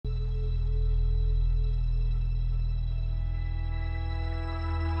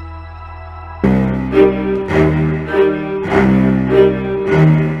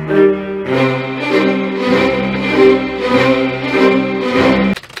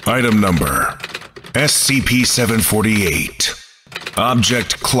Item Number: SCP-748.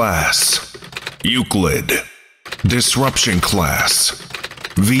 Object Class: Euclid. Disruption Class: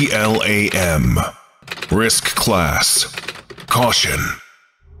 VLAM. Risk Class: Caution.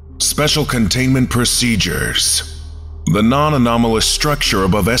 Special Containment Procedures. The non-anomalous structure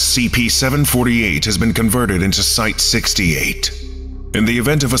above SCP-748 has been converted into Site-68. In the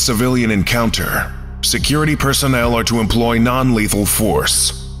event of a civilian encounter, security personnel are to employ non-lethal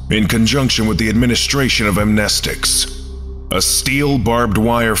force, in conjunction with the administration of amnestics. A steel barbed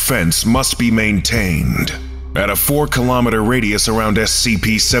wire fence must be maintained at a 4-kilometer radius around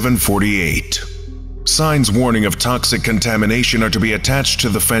SCP-748. Signs warning of toxic contamination are to be attached to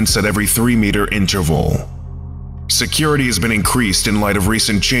the fence at every 3-meter interval. Security has been increased in light of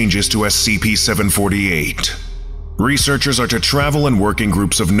recent changes to SCP-748. Researchers are to travel in working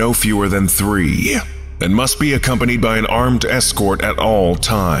groups of no fewer than 3, and must be accompanied by an armed escort at all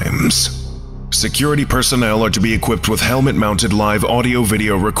times. Security personnel are to be equipped with helmet-mounted live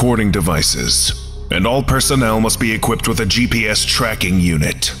audio-video recording devices, and all personnel must be equipped with a GPS tracking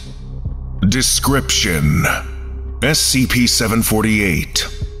unit. Description: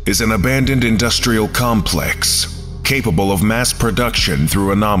 SCP-748 is an abandoned industrial complex capable of mass production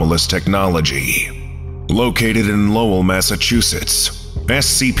through anomalous technology. Located in Lowell, Massachusetts,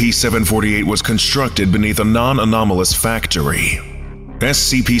 SCP-748 was constructed beneath a non-anomalous factory.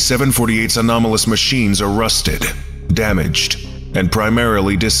 SCP-748's anomalous machines are rusted, damaged, and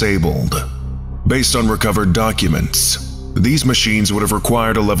primarily disabled. Based on recovered documents, these machines would have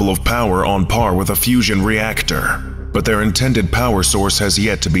required a level of power on par with a fusion reactor, but their intended power source has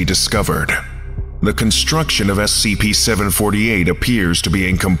yet to be discovered. The construction of SCP-748 appears to be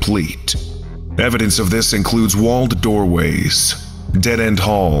incomplete. Evidence of this includes walled doorways, dead-end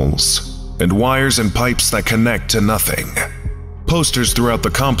halls, and wires and pipes that connect to nothing. Posters throughout the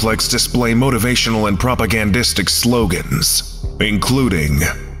complex display motivational and propagandistic slogans, including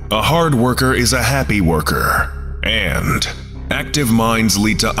 "A hard worker is a happy worker," and "Active minds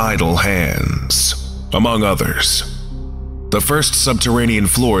lead to idle hands," among others. The first subterranean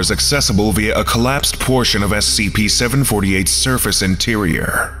floor is accessible via a collapsed portion of SCP-748's surface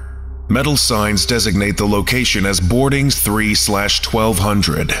interior. Metal signs designate the location as Boardings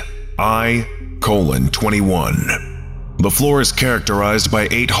 3/1200, I:21. The floor is characterized by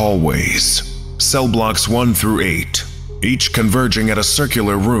 8 hallways, cell blocks 1 through 8, each converging at a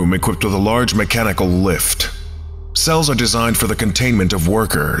circular room equipped with a large mechanical lift. Cells are designed for the containment of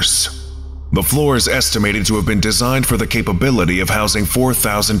workers. The floor is estimated to have been designed for the capability of housing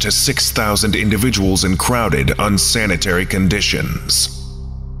 4,000 to 6,000 individuals in crowded, unsanitary conditions.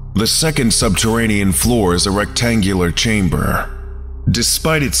 The second subterranean floor is a rectangular chamber.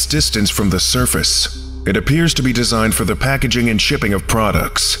 Despite its distance from the surface, it appears to be designed for the packaging and shipping of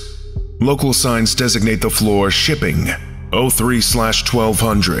products. Local signs designate the floor Shipping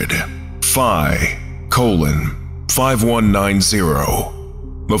 03/1200, Phi:5190.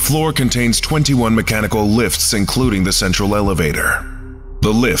 The floor contains 21 mechanical lifts, including the central elevator.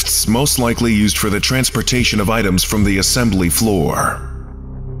 The lifts most likely used for the transportation of items from the assembly floor.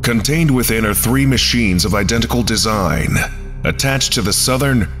 Contained within are 3 machines of identical design, attached to the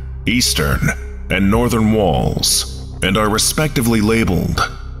southern, eastern, and northern walls, and are respectively labeled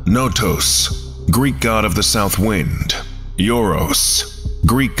Notos, Greek god of the south wind, Euros,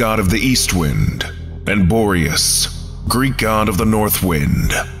 Greek god of the east wind, and Boreas, Greek god of the north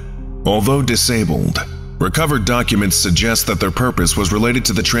wind. Although disabled, recovered documents suggest that their purpose was related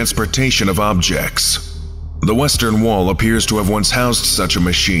to the transportation of objects. The western wall appears to have once housed such a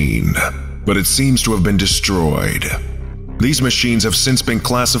machine, but it seems to have been destroyed. These machines have since been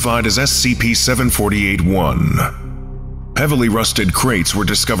classified as SCP-748-1. Heavily rusted crates were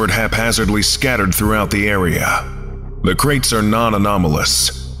discovered haphazardly scattered throughout the area. The crates are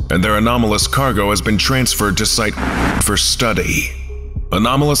non-anomalous, and their anomalous cargo has been transferred to Site for study.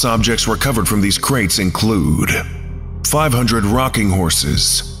 Anomalous objects recovered from these crates include 500 rocking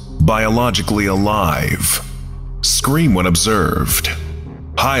horses, biologically alive, scream when observed,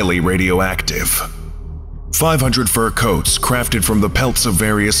 highly radioactive, 500 fur coats crafted from the pelts of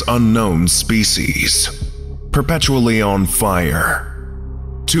various unknown species, perpetually on fire,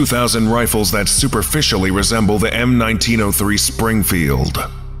 2,000 rifles that superficially resemble the M1903 Springfield.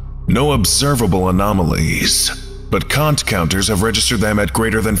 No observable anomalies, but Kant counters have registered them at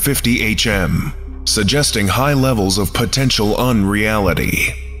greater than 50 HM, suggesting high levels of potential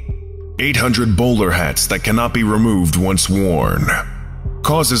unreality. 800 bowler hats that cannot be removed once worn.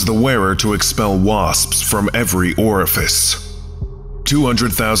 Causes the wearer to expel wasps from every orifice.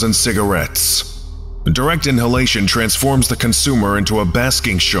 200,000 cigarettes. Direct inhalation transforms the consumer into a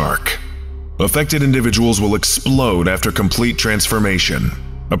basking shark. Affected individuals will explode after complete transformation,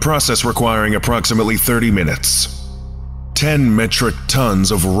 a process requiring approximately 30 minutes. 10 metric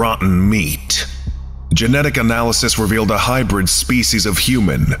tons of rotten meat. Genetic analysis revealed a hybrid species of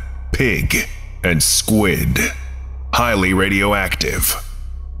human, pig, and squid. Highly radioactive.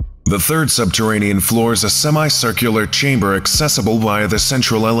 The third subterranean floor is a semicircular chamber accessible via the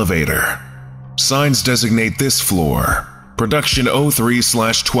central elevator. Signs designate this floor Production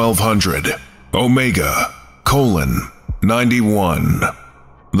 03/1200, Omega, :91.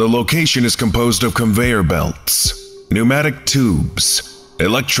 The location is composed of conveyor belts, pneumatic tubes,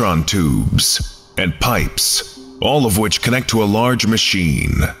 electron tubes, and pipes, all of which connect to a large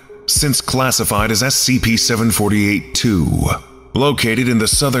machine, since classified as SCP-748-2, located in the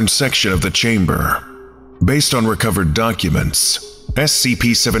southern section of the chamber. Based on recovered documents,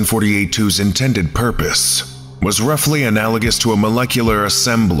 SCP-748-2's intended purpose was roughly analogous to a molecular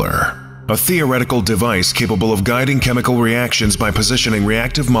assembler, a theoretical device capable of guiding chemical reactions by positioning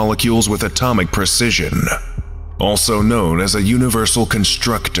reactive molecules with atomic precision, also known as a universal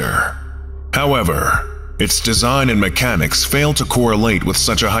constructor. However, its design and mechanics fail to correlate with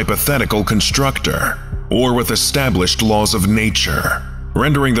such a hypothetical constructor, or with established laws of nature,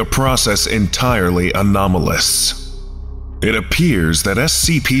 rendering the process entirely anomalous. It appears that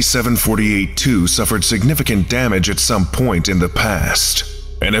SCP-748-2 suffered significant damage at some point in the past,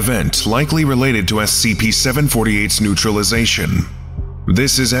 an event likely related to SCP-748's neutralization.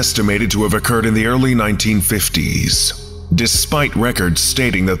 This is estimated to have occurred in the early 1950s, despite records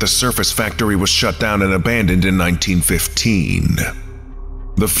stating that the surface factory was shut down and abandoned in 1915.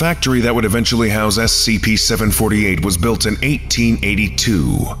 The factory that would eventually house SCP-748 was built in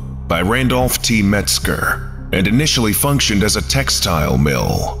 1882 by Randolph T. Metzger and initially functioned as a textile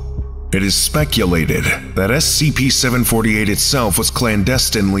mill. It is speculated that SCP-748 itself was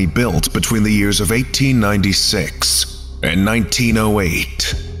clandestinely built between the years of 1896 and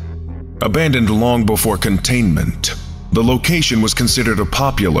 1908. Abandoned long before containment, the location was considered a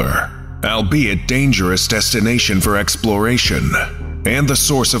popular, albeit dangerous destination for exploration, and the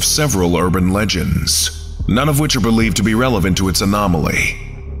source of several urban legends, none of which are believed to be relevant to its anomaly.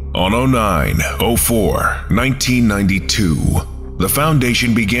 On 09/04/1992, the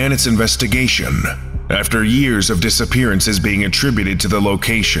Foundation began its investigation after years of disappearances being attributed to the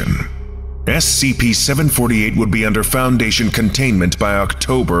location. SCP-748 would be under Foundation containment by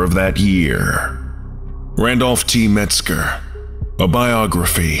October of that year. Randolph T. Metzger. A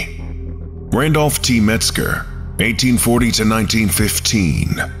biography. Randolph T. Metzger, 1840 to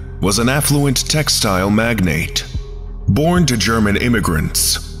 1915, was an affluent textile magnate. Born to German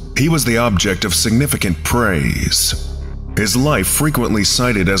immigrants, he was the object of significant praise. His life frequently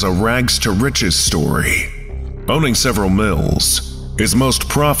cited as a rags-to-riches story. Owning several mills, his most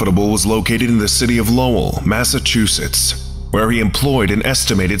profitable was located in the city of Lowell, Massachusetts, where he employed an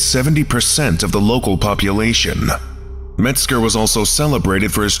estimated 70% of the local population. Metzger was also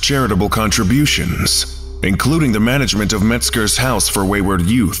celebrated for his charitable contributions, including the management of Metzger's House for Wayward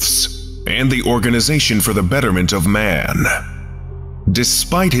Youths and the Organization for the Betterment of Man.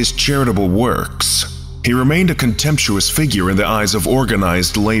 Despite his charitable works, he remained a contemptuous figure in the eyes of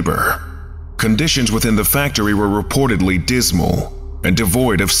organized labor. Conditions within the factory were reportedly dismal and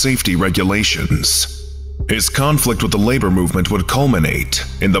devoid of safety regulations. His conflict with the labor movement would culminate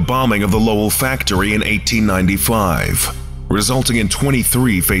in the bombing of the Lowell factory in 1895, resulting in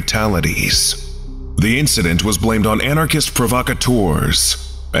 23 fatalities. The incident was blamed on anarchist provocateurs,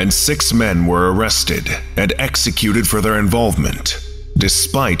 and 6 men were arrested and executed for their involvement,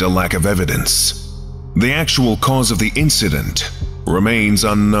 despite a lack of evidence. The actual cause of the incident remains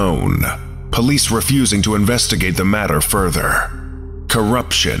unknown, police refusing to investigate the matter further.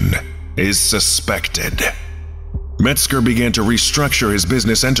 Corruption is suspected. Metzger began to restructure his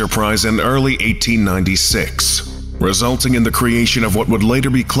business enterprise in early 1896, resulting in the creation of what would later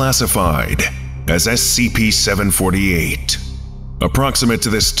be classified as SCP-748. Approximate to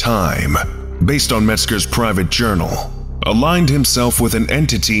this time, based on Metzger's private journal, aligned himself with an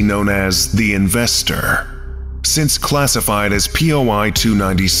entity known as the Investor, since classified as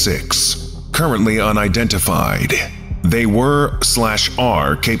POI-296, currently unidentified. They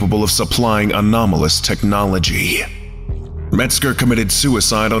were/are capable of supplying anomalous technology. Metzger committed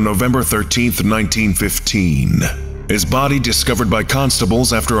suicide on November 13, 1915. His body discovered by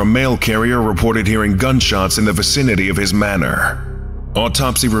constables after a mail carrier reported hearing gunshots in the vicinity of his manor.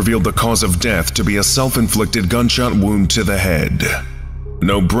 Autopsy revealed the cause of death to be a self-inflicted gunshot wound to the head.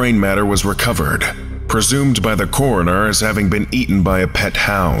 No brain matter was recovered, presumed by the coroner as having been eaten by a pet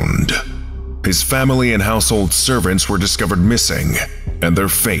hound. His family and household servants were discovered missing, and their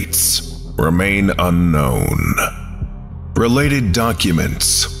fates remain unknown. Related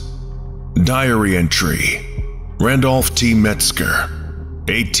documents: Diary entry, Randolph T. Metzger,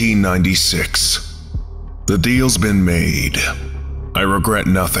 1896. The deal's been made. I regret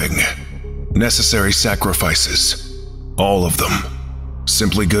nothing. Necessary sacrifices, all of them.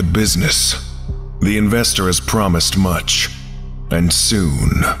 Simply good business. The investor has promised much, and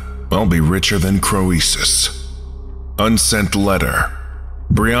soon I'll be richer than Croesus. Unsent letter,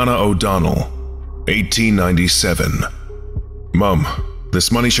 Brianna O'Donnell, 1897. Mom,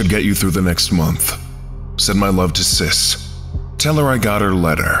 this money should get you through the next month. Send my love to Sis. Tell her I got her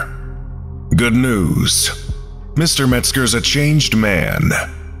letter. Good news. Mr. Metzger's a changed man.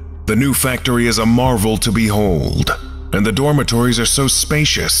 The new factory is a marvel to behold, and the dormitories are so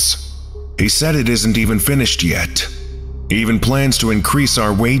spacious. He said it isn't even finished yet. He even plans to increase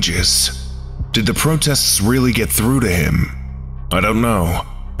our wages. Did the protests really get through to him? I don't know,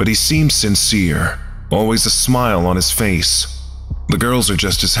 but he seems sincere, always a smile on his face. The girls are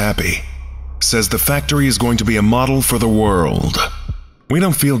just as happy. Says the factory is going to be a model for the world. We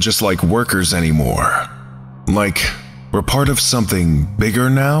don't feel just like workers anymore. Like, we're part of something bigger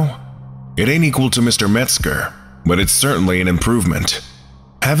now? It ain't equal to Mr. Metzger, but it's certainly an improvement.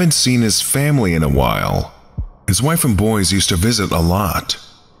 Haven't seen his family in a while. His wife and boys used to visit a lot.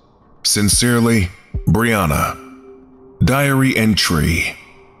 Sincerely, Brianna. Diary entry,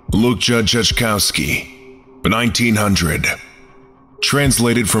 Lucja Jeczkowski, 1900.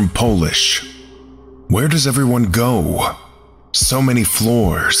 Translated from Polish. Where does everyone go? So many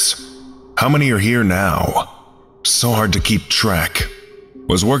floors. How many are here now? So hard to keep track.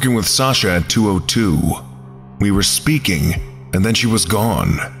 Was working with Sasha at 202. We were speaking, and then she was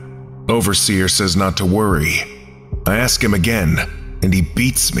gone. Overseer says not to worry. I ask him again, and he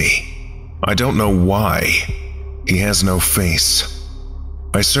beats me. I don't know why. He has no face.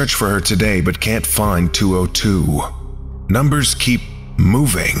 I search for her today but can't find 202. Numbers keep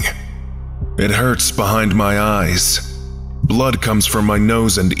moving. It hurts behind my eyes. Blood comes from my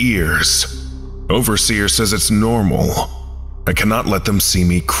nose and ears. Overseer says it's normal. I cannot let them see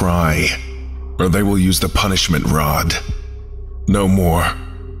me cry, or they will use the punishment rod. No more.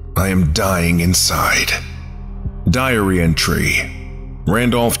 I am dying inside. Diary entry,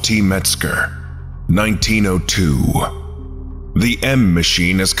 Randolph T. Metzger, 1902. The M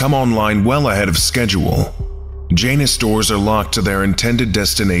machine has come online well ahead of schedule. Janus stores are locked to their intended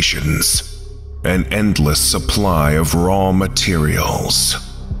destinations. An endless supply of raw materials.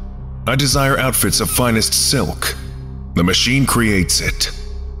 I desire outfits of finest silk. The machine creates it.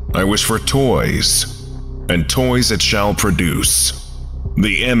 I wish for toys, and toys it shall produce.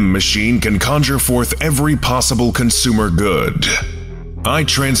 The M machine can conjure forth every possible consumer good. I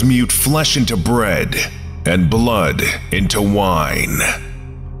transmute flesh into bread, and blood into wine.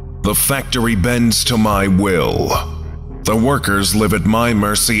 The factory bends to my will. The workers live at my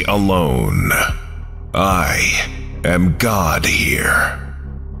mercy alone. I am God here.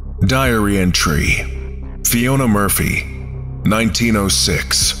 Diary entry, Fiona Murphy,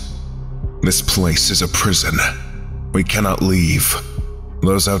 1906. This place is a prison. We cannot leave.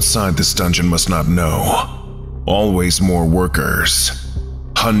 Those outside this dungeon must not know. Always more workers.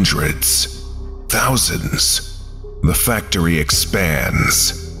 Hundreds. Thousands. The factory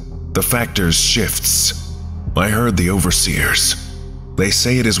expands. The factors shifts. I heard the overseers. They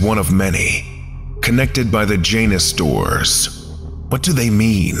say it is one of many, connected by the Janus doors. What do they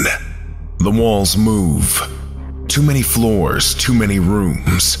mean? The walls move. Too many floors, too many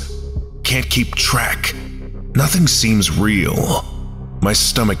rooms. Can't keep track. Nothing seems real. My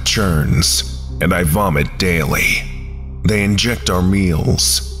stomach churns, and I vomit daily. They inject our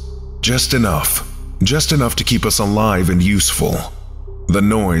meals. Just enough to keep us alive and useful. The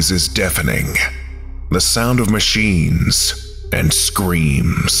noise is deafening. The sound of machines and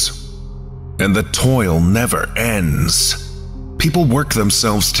screams. And the toil never ends. People work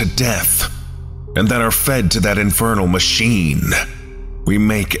themselves to death, and then are fed to that infernal machine. We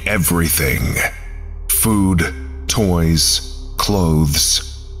make everything. Food, toys,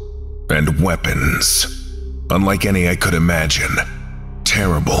 clothes, and weapons. Unlike any I could imagine.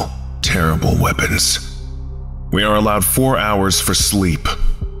 Terrible, terrible weapons. We are allowed 4 hours for sleep,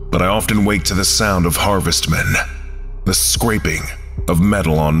 but I often wake to the sound of harvestmen, the scraping of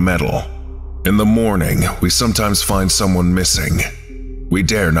metal on metal. In the morning, we sometimes find someone missing. We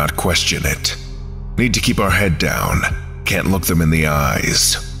dare not question it. Need to keep our head down, can't look them in the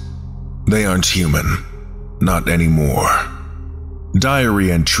eyes. They aren't human, not anymore.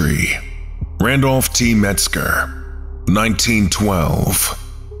 Diary entry, Randolph T. Metzger, 1912.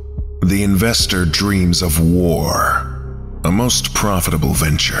 The investor dreams of war, a most profitable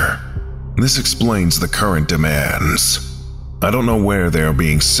venture. This explains the current demands. I don't know where they are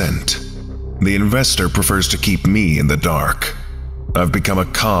being sent. The investor prefers to keep me in the dark. I've become a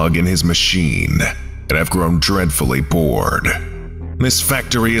cog in his machine, and I've grown dreadfully bored. This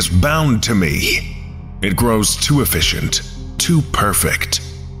factory is bound to me. It grows too efficient, too perfect.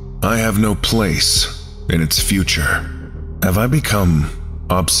 I have no place in its future. Have I become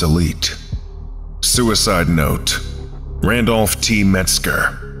obsolete? Suicide note. Randolph T.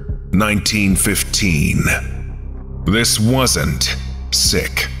 Metzger, 1915. This wasn't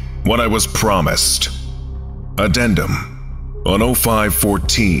sick. What I was promised. Addendum. On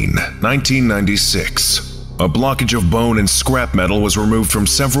 05/14/1996, a blockage of bone and scrap metal was removed from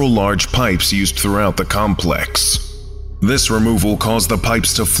several large pipes used throughout the complex. This removal caused the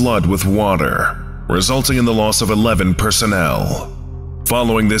pipes to flood with water, resulting in the loss of 11 personnel.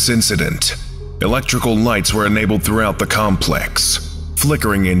 Following this incident, electrical lights were enabled throughout the complex,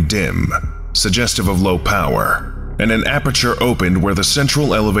 flickering and dim, suggestive of low power, and an aperture opened where the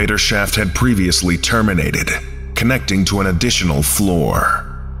central elevator shaft had previously terminated, connecting to an additional floor.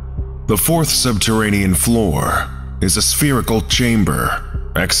 The fourth subterranean floor is a spherical chamber,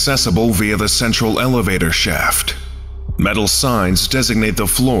 accessible via the central elevator shaft. Metal signs designate the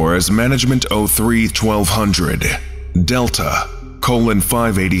floor as Management 03-1200,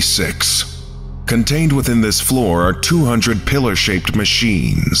 Delta:586. Contained within this floor are 200 pillar-shaped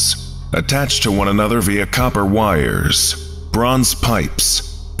machines, attached to one another via copper wires, bronze pipes,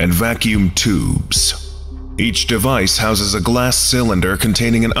 and vacuum tubes. Each device houses a glass cylinder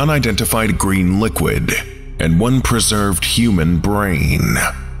containing an unidentified green liquid and one preserved human brain.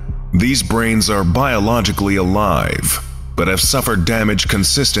 These brains are biologically alive, but have suffered damage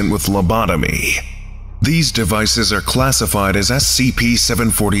consistent with lobotomy. These devices are classified as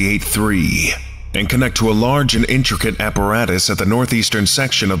SCP-748-3 and connect to a large and intricate apparatus at the northeastern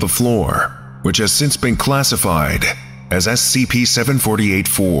section of the floor, which has since been classified as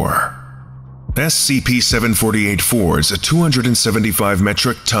SCP-748-4. SCP-748-4 is a 275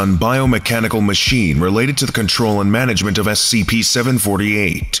 metric ton biomechanical machine related to the control and management of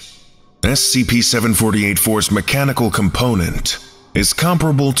SCP-748. SCP-748-4's mechanical component is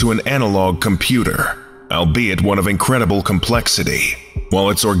comparable to an analog computer, albeit one of incredible complexity, while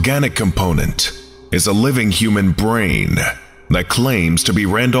its organic component is a living human brain that claims to be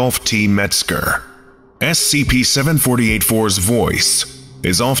Randolph T. Metzger. SCP-748-4's voice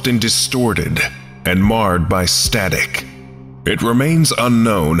is often distorted and marred by static. It remains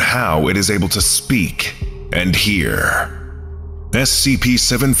unknown how it is able to speak and hear.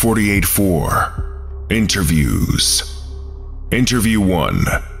 SCP-748-4 Interviews. Interview 1.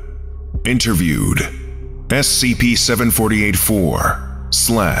 Interviewed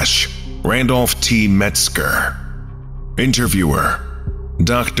SCP-748-4/Randolph T. Metzger. Interviewer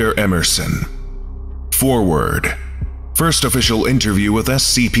Dr. Emerson. Forward. First official interview with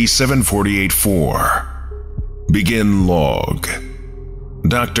SCP-748-4. Begin log.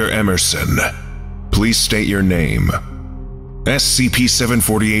 Dr. Emerson, please state your name.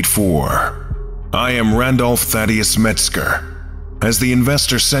 SCP-748-4. I am Randolph Thaddeus Metzger. Has the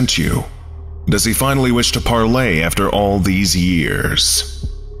investor sent you? Does he finally wish to parley after all these years?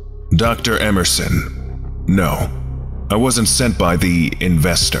 Dr. Emerson. No, I wasn't sent by the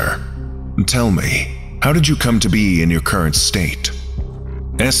investor. Tell me, how did you come to be in your current state?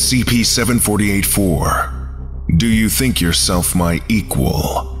 SCP-748-4. Do you think yourself my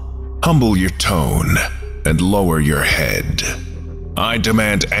equal? Humble your tone and lower your head. I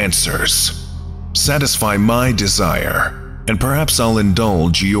demand answers. Satisfy my desire, and perhaps I'll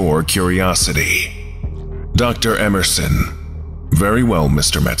indulge your curiosity. Dr. Emerson. Very well,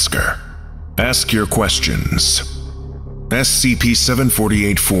 Mr. Metzger. Ask your questions.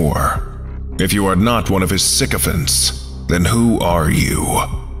 SCP-748-4. If you are not one of his sycophants, then who are you?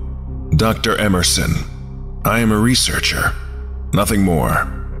 Dr. Emerson. I am a researcher. Nothing more.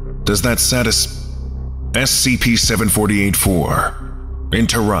 Does that SCP-748-4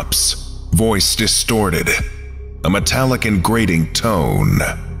 interrupts, voice distorted, a metallic and grating tone.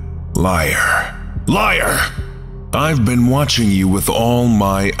 Liar. Liar! I've been watching you with all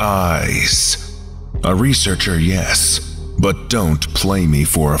my eyes. A researcher, yes, but don't play me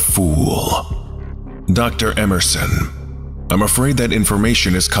for a fool. Dr. Emerson, I'm afraid that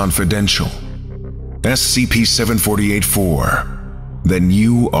information is confidential. SCP-748-4, then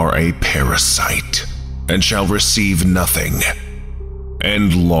you are a parasite and shall receive nothing.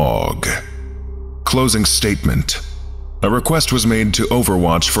 End log. Closing statement. A request was made to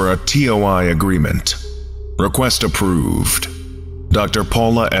Overwatch for a TOI agreement. Request approved. Dr.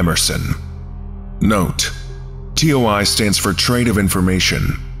 Paula Emerson. Note: TOI stands for Trade of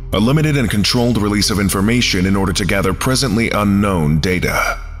Information, a limited and controlled release of information in order to gather presently unknown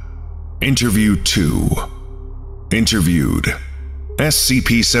data. Interview 2. Interviewed: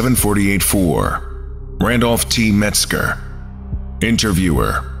 SCP-748-4, Randolph T. Metzger.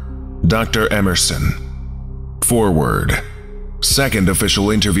 Interviewer: Dr. Emerson. Forward: Second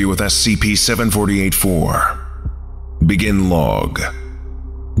official interview with SCP-748-4. Begin log.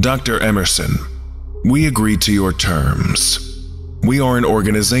 Dr. Emerson, we agreed to your terms. We are an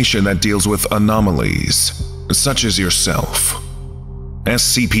organization that deals with anomalies, such as yourself.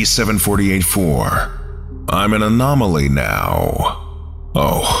 SCP-748-4. I'm an anomaly now.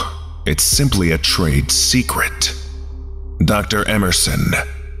 Oh, it's simply a trade secret. Dr. Emerson,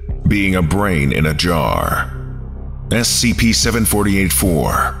 being a brain in a jar.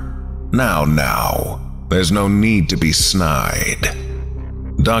 SCP-748-4. Now, there's no need to be snide.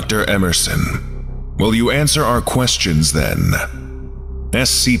 Dr. Emerson, will you answer our questions then?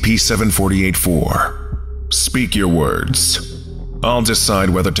 SCP-748-4. Speak your words. I'll decide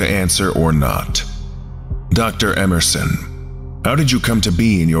whether to answer or not. Dr. Emerson, how did you come to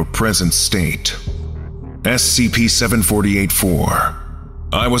be in your present state? SCP-748-4.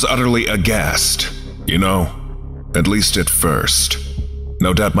 I was utterly aghast, at least at first.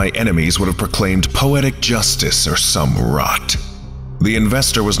 No doubt my enemies would have proclaimed poetic justice or some rot. The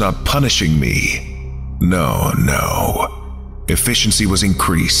investor was not punishing me. No. Efficiency was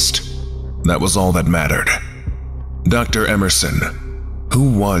increased. That was all that mattered. Dr. Emerson,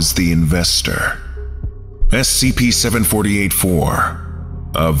 who was the investor? SCP-748-4.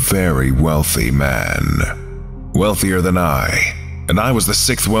 A very wealthy man. Wealthier than I, and I was the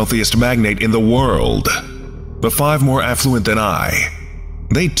 6th wealthiest magnate in the world. The 5 more affluent than I.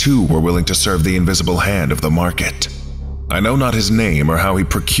 They too were willing to serve the invisible hand of the market. I know not his name or how he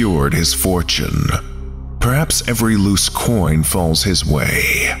procured his fortune. Perhaps every loose coin falls his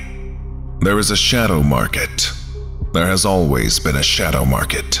way. There is a shadow market. There has always been a shadow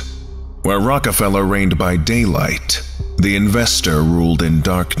market. Where Rockefeller reigned by daylight, the investor ruled in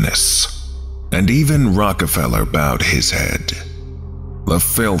darkness. And even Rockefeller bowed his head. The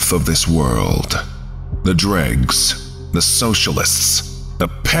filth of this world, the dregs, the socialists, the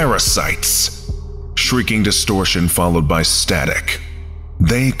parasites. Shrieking distortion followed by static.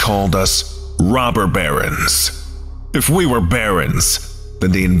 They called us robber barons. If we were barons,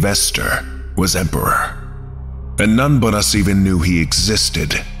 then the investor was emperor. And none but us even knew he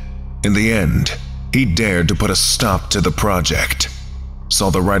existed. In the end, he dared to put a stop to the project. Saw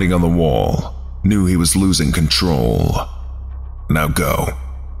the writing on the wall, knew he was losing control. Now go.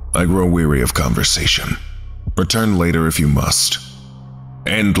 I grow weary of conversation. Return later if you must.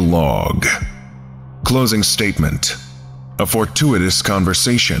 End log. Closing statement. A fortuitous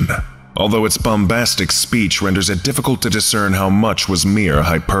conversation, although its bombastic speech renders it difficult to discern how much was mere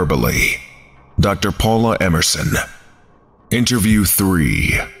hyperbole. Dr. Paula Emerson. Interview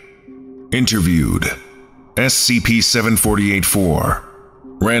 3. Interviewed: SCP-748-4,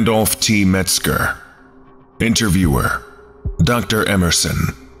 Randolph T. Metzger. Interviewer: Dr.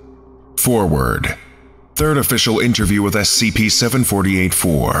 Emerson. Forward: Third official interview with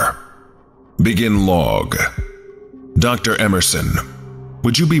SCP-748-4. Begin log. Dr. Emerson,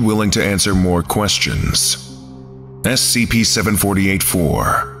 would you be willing to answer more questions?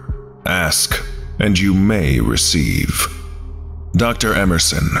 SCP-748-4. Ask, and you may receive. Dr.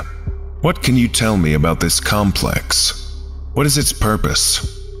 Emerson, what can you tell me about this complex? What is its purpose?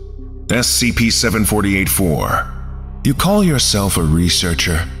 SCP-748-4. You call yourself a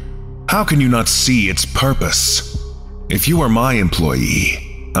researcher? How can you not see its purpose? If you were my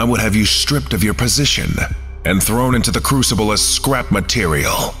employee, I would have you stripped of your position and thrown into the crucible as scrap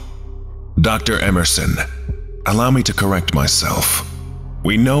material. Dr. Emerson, allow me to correct myself.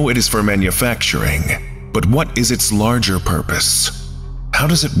 We know it is for manufacturing, but what is its larger purpose? How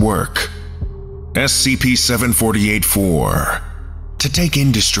does it work? SCP-748-4. To take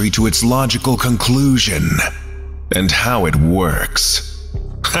industry to its logical conclusion. And how it works.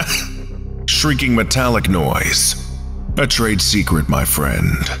 Shrieking metallic noise. A trade secret, my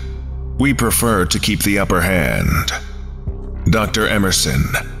friend. We prefer to keep the upper hand. Dr. Emerson,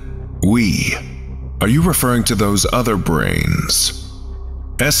 we. Are you referring to those other brains?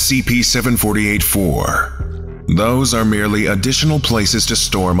 SCP-748-4. Those are merely additional places to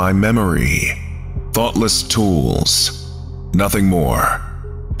store my memory. Thoughtless tools. Nothing more.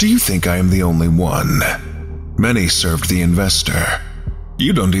 Do you think I am the only one? Many served the investor.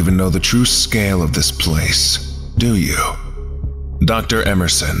 You don't even know the true scale of this place, do you? Dr.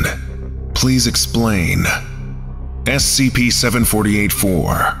 Emerson, please explain.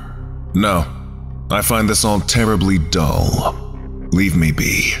 SCP-748-4. No, I find this all terribly dull. Leave me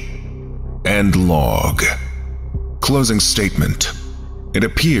be. End log. Closing statement. It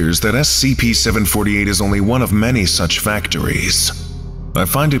appears that SCP-748 is only one of many such factories. I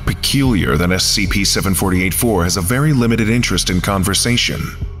find it peculiar that SCP-748-4 has a very limited interest in conversation.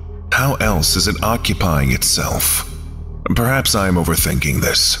 How else is it occupying itself? Perhaps I am overthinking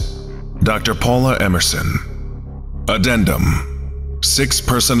this. Dr. Paula Emerson. Addendum. 6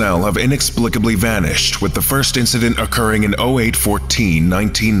 personnel have inexplicably vanished, with the first incident occurring in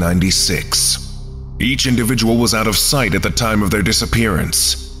 08/14/1996. Each individual was out of sight at the time of their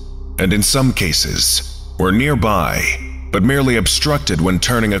disappearance, and in some cases, were nearby, but merely obstructed when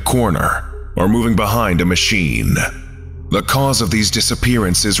turning a corner or moving behind a machine. The cause of these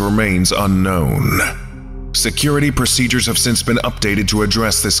disappearances remains unknown. Security procedures have since been updated to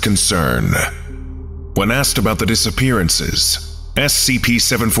address this concern. When asked about the disappearances,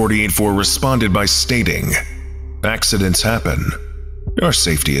 SCP-748-4 responded by stating, "Accidents happen. Your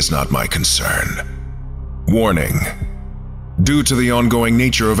safety is not my concern." Warning. Due to the ongoing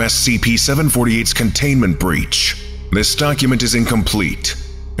nature of SCP-748's containment breach, this document is incomplete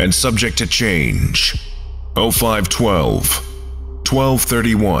and subject to change.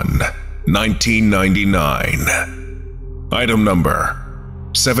 05/12/12/31/1999. Item number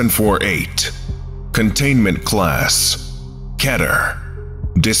 748. Containment Class Keter.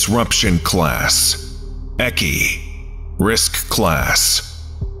 Disruption Class Eki. Risk Class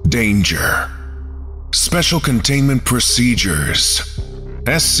Danger. Special Containment Procedures.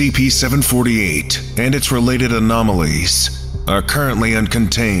 SCP-748 and its related anomalies are currently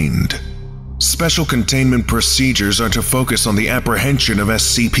uncontained. Special containment procedures are to focus on the apprehension of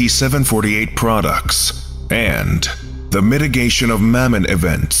SCP-748 products and the mitigation of Mammon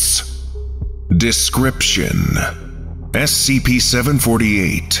events. Description: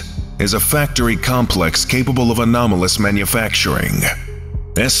 SCP-748 is a factory complex capable of anomalous manufacturing.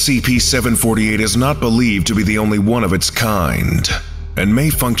 SCP-748 is not believed to be the only one of its kind, and may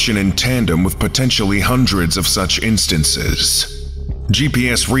function in tandem with potentially hundreds of such instances.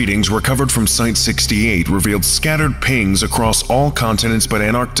 GPS readings recovered from Site-68 revealed scattered pings across all continents but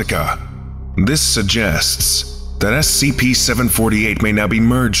Antarctica. This suggests that SCP-748 may now be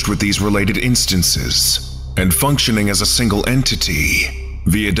merged with these related instances, and functioning as a single entity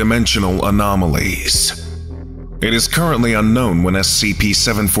via dimensional anomalies. It is currently unknown when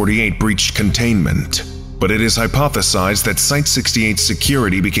SCP-748 breached containment, but it is hypothesized that Site-68's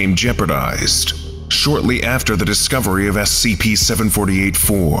security became jeopardized shortly after the discovery of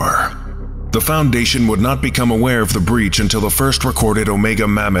SCP-748-4. The Foundation would not become aware of the breach until the first recorded Omega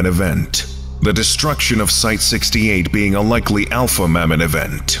Mammon event, the destruction of Site-68 being a likely Alpha Mammon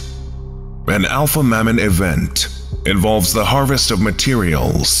event. An Alpha Mammon event involves the harvest of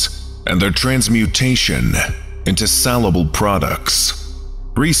materials and their transmutation into salable products.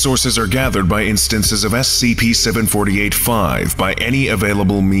 Resources are gathered by instances of SCP-748-5 by any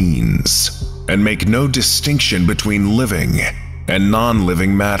available means, and make no distinction between living and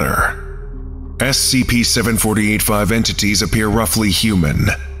non-living matter. SCP-748-5 entities appear roughly human,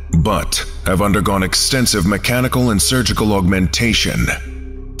 but have undergone extensive mechanical and surgical augmentation.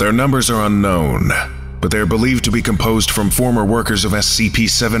 Their numbers are unknown, but they are believed to be composed from former workers of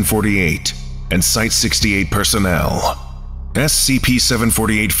SCP-748 and Site-68 personnel.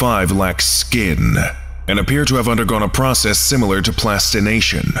 SCP-748-5 lacks skin and appear to have undergone a process similar to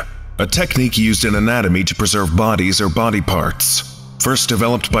plastination, a technique used in anatomy to preserve bodies or body parts, first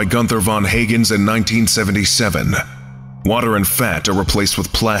developed by Gunther von Hagens in 1977. Water and fat are replaced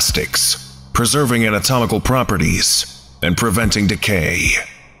with plastics, preserving anatomical properties and preventing decay,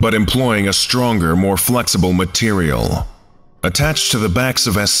 but employing a stronger, more flexible material. Attached to the backs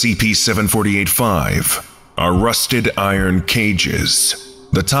of SCP-748-5 are rusted iron cages,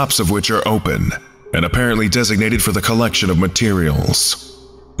 the tops of which are open and apparently designated for the collection of materials.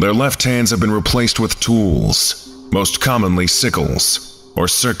 Their left hands have been replaced with tools, most commonly sickles or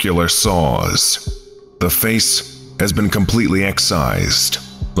circular saws. The face has been completely excised,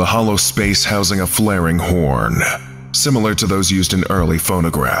 the hollow space housing a flaring horn, similar to those used in early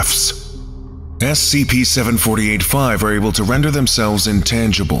phonographs. SCP-748-5 are able to render themselves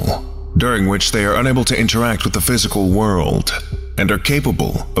intangible, during which they are unable to interact with the physical world, and are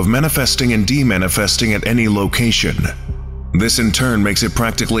capable of manifesting and demanifesting at any location. This in turn makes it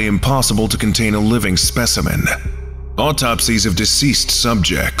practically impossible to contain a living specimen. Autopsies of deceased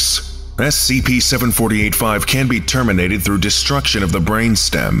subjects. SCP-748-5 can be terminated through destruction of the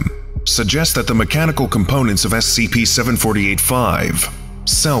brainstem, suggest that the mechanical components of SCP-748-5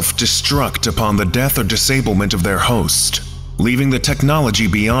 self-destruct upon the death or disablement of their host, leaving the technology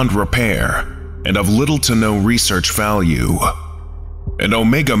beyond repair and of little to no research value. An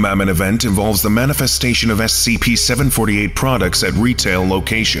Omega Mammon event involves the manifestation of SCP-748 products at retail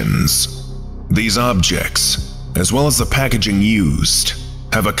locations. These objects, as well as the packaging used,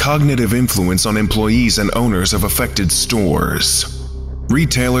 have a cognitive influence on employees and owners of affected stores.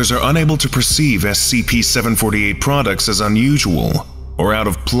 Retailers are unable to perceive SCP-748 products as unusual or out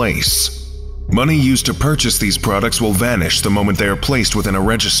of place. Money used to purchase these products will vanish the moment they are placed within a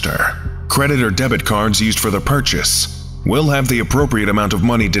register. Credit or debit cards used for the purchase will have the appropriate amount of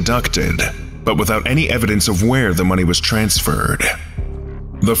money deducted, but without any evidence of where the money was transferred.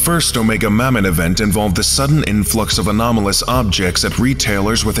 The first Omega Mammon event involved the sudden influx of anomalous objects at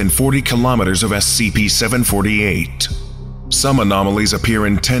retailers within 40 kilometers of SCP-748. Some anomalies appear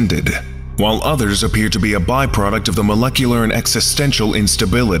intended, while others appear to be a byproduct of the molecular and existential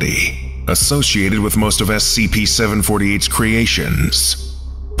instability associated with most of SCP-748's creations.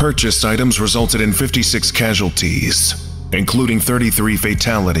 Purchased items resulted in 56 casualties, including 33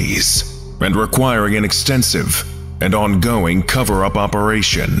 fatalities, and requiring an extensive and ongoing cover-up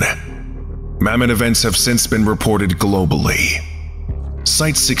operation. Mammon events have since been reported globally.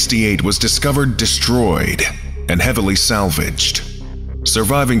 Site-68 was discovered destroyed and heavily salvaged.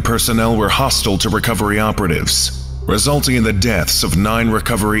 Surviving personnel were hostile to recovery operatives, resulting in the deaths of 9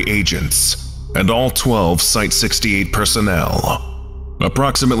 recovery agents and all 12 Site-68 personnel.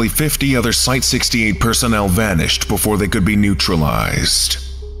 Approximately 50 other Site-68 personnel vanished before they could be neutralized.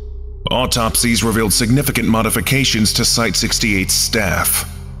 Autopsies revealed significant modifications to Site-68's staff,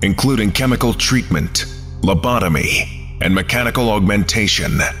 including chemical treatment, lobotomy, and mechanical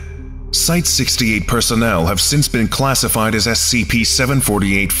augmentation. Site-68 personnel have since been classified as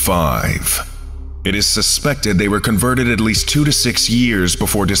SCP-748-5. It is suspected they were converted at least 2 to 6 years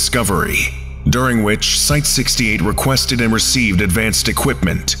before discovery, during which Site-68 requested and received advanced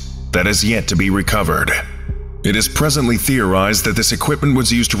equipment that has yet to be recovered. It is presently theorized that this equipment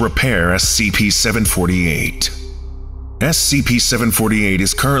was used to repair SCP-748. SCP-748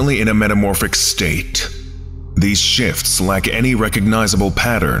 is currently in a metamorphic state. These shifts lack any recognizable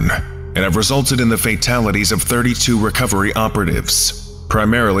pattern and have resulted in the fatalities of 32 recovery operatives,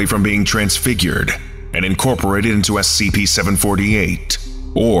 primarily from being transfigured and incorporated into SCP-748,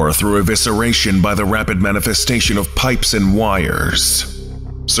 or through evisceration by the rapid manifestation of pipes and wires.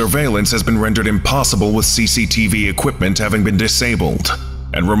 Surveillance has been rendered impossible with CCTV equipment having been disabled,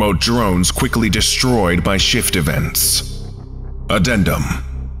 and remote drones quickly destroyed by shift events. Addendum: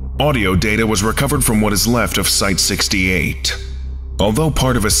 audio data was recovered from what is left of Site-68. Although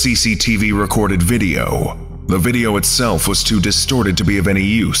part of a CCTV recorded video, the video itself was too distorted to be of any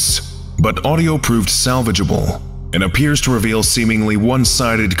use, but audio proved salvageable and appears to reveal seemingly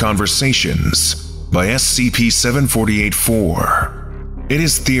one-sided conversations by SCP-748-4. It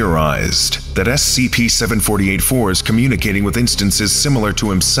is theorized that SCP-748-4 is communicating with instances similar to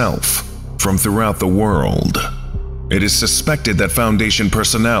himself from throughout the world. It is suspected that Foundation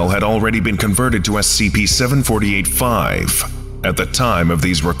personnel had already been converted to SCP-748-5 at the time of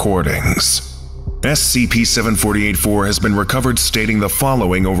these recordings. SCP-748-4 has been recovered stating the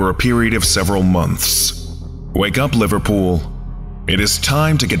following over a period of several months. Wake up, Liverpool. It is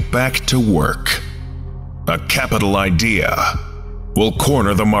time to get back to work. A capital idea will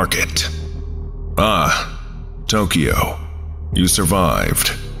corner the market. Ah, Tokyo. You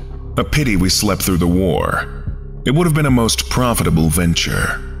survived. A pity we slept through the war. It would have been a most profitable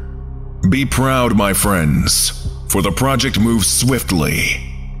venture. Be proud, my friends, for the project moves swiftly.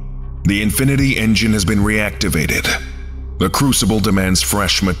 The Infinity Engine has been reactivated. The Crucible demands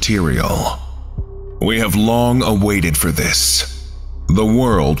fresh material. We have long awaited for this. The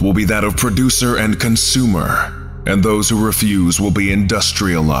world will be that of producer and consumer, and those who refuse will be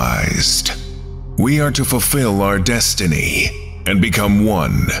industrialized. We are to fulfill our destiny and become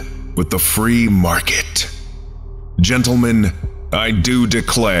one with the free market. Gentlemen, I do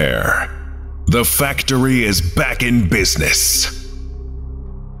declare, the factory is back in business.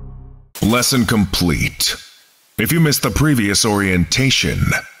 Lesson complete. If you missed the previous orientation,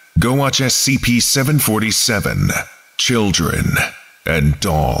 go watch SCP-747, Children and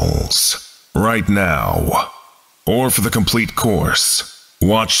Dolls, right now. Or for the complete course,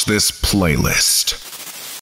 watch this playlist.